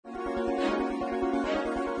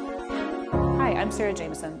I'm Sarah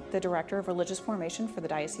Jameson, the Director of Religious Formation for the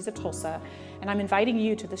Diocese of Tulsa, and I'm inviting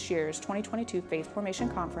you to this year's 2022 Faith Formation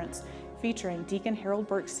Conference featuring Deacon Harold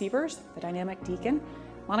Burke-Sivers, the Dynamic Deacon,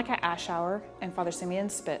 Monica Ashour, and Father Simeon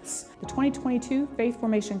Spitz. The 2022 Faith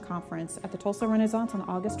Formation Conference at the Tulsa Renaissance on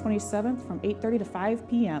August 27th from 8:30 to 5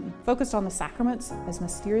 p.m. focused on the sacraments as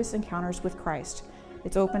mysterious encounters with Christ.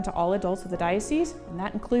 It's open to all adults of the diocese, and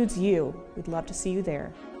that includes you. We'd love to see you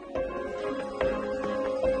there.